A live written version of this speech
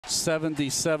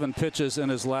77 pitches in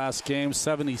his last game,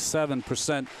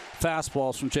 77%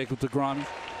 fastballs from Jacob deGrom.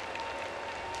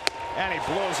 And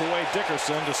he blows away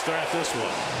Dickerson to start this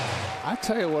one. I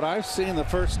tell you what, I've seen the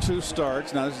first two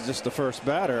starts. Now this is just the first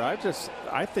batter.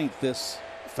 I think this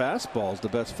fastball is the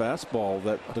best fastball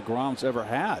that deGrom's ever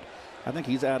had. I think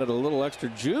he's added a little extra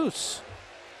juice.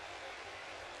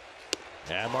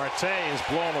 And Marte is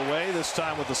blown away, this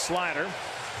time with the slider.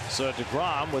 So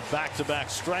deGrom with back-to-back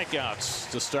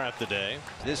strikeouts to start the day.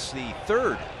 This is the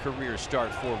third career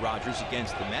start for Rogers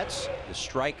against the Mets. The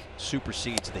strike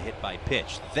supersedes the hit by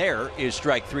pitch. There is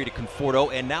strike three to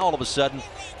Conforto, and now all of a sudden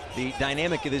the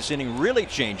dynamic of this inning really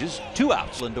changes. 2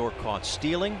 outs. Lindor caught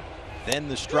stealing, then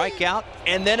the strikeout,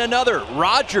 and then another.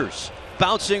 Rogers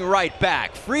bouncing right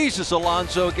back, freezes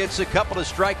Alonso, gets a couple of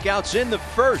strikeouts in the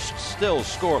first, still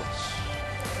scoreless.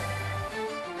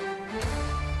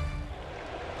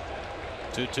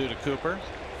 2-2 to Cooper,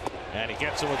 and he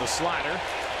gets him with a slider.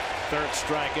 Third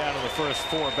strikeout of the first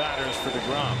 4 batters for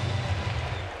deGrom.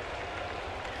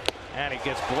 And he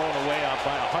gets blown away out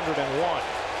by 101.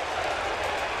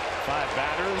 5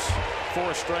 batters,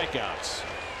 4 strikeouts.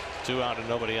 2 out and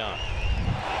nobody on.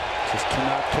 Just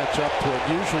cannot catch up to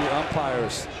it. Usually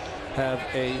umpires have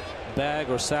a bag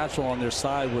or satchel on their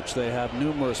side, which they have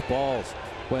numerous balls.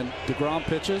 When deGrom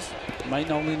pitches, might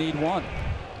only need 1.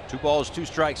 2 balls, 2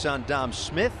 strikes on Dom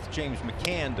Smith. James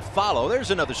McCann to follow.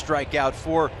 There's another strikeout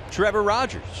for Trevor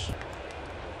Rogers.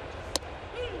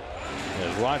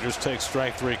 As Rogers takes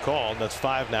strike 3 call, that's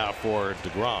 5 now for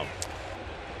deGrom.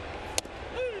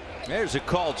 There's a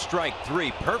called strike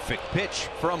 3. Perfect pitch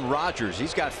from Rogers.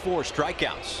 He's got 4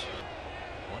 strikeouts.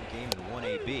 1 game and 1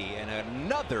 AB, and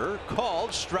another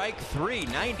called strike 3.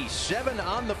 97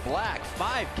 on the black.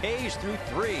 5 Ks through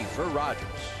 3 for Rogers.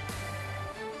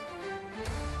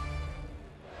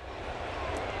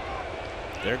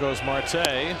 There goes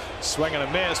Marte, swing and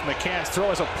a miss. McCann's throw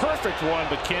is a perfect one,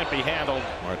 but can't be handled.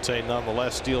 Marte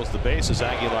nonetheless steals the bases.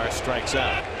 Aguilar strikes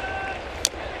out.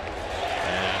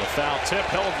 And a foul tip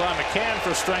held by McCann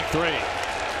for strike 3.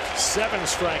 7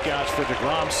 strikeouts for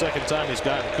deGrom. Second time he's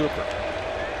gotten Cooper.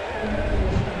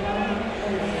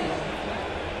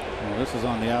 Well, this is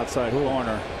on the outside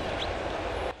corner.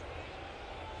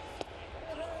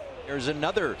 There's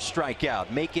another strikeout.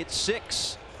 Make it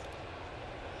 6.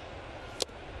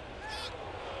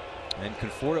 And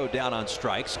Conforto down on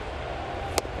strikes.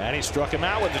 And he struck him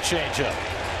out with the changeup.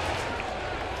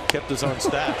 Kept his own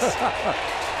stats.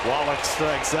 Wallach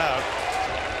strikes out.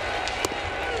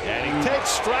 And he takes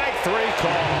strike 3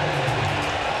 call.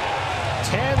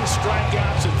 10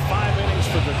 strikeouts in 5 innings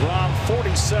for deGrom.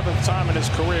 47th time in his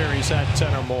career he's had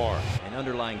 10 or more. An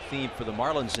underlying theme for the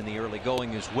Marlins in the early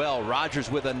going as well. Rogers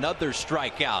with another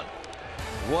strikeout.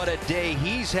 What a day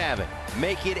he's having.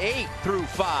 Make it 8 through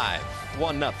 5.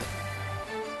 1-0.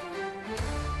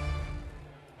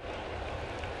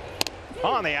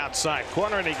 On the outside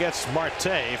corner, and he gets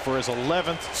Marte for his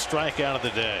 11th strikeout of the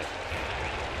day.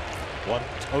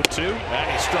 1-0-2,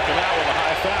 and he struck it out with a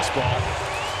high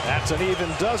fastball. That's an even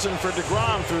dozen for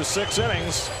deGrom through 6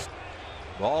 innings.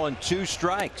 Ball and 2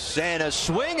 strikes, and a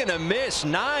swing and a miss.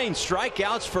 9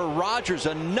 strikeouts for Rogers.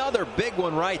 Another big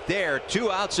one right there.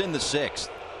 2 outs in the 6th.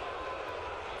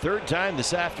 Third time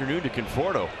this afternoon to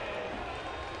Conforto.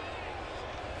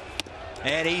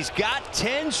 And he's got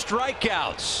 10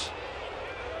 strikeouts.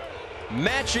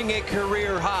 Matching a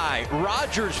career high.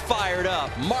 Rogers fired up.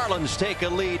 Marlins take a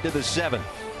lead to the 7th.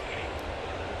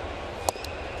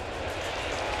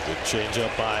 Good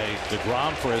changeup by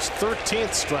deGrom for his 13th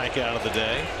strikeout of the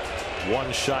day.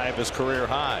 1 shy of his career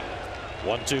high.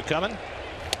 1-2 coming.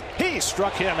 He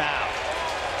struck him out.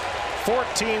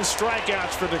 14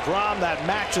 strikeouts for deGrom. That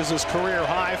matches his career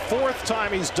high. 4th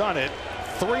time he's done it.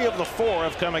 3 of the 4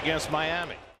 have come against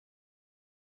Miami.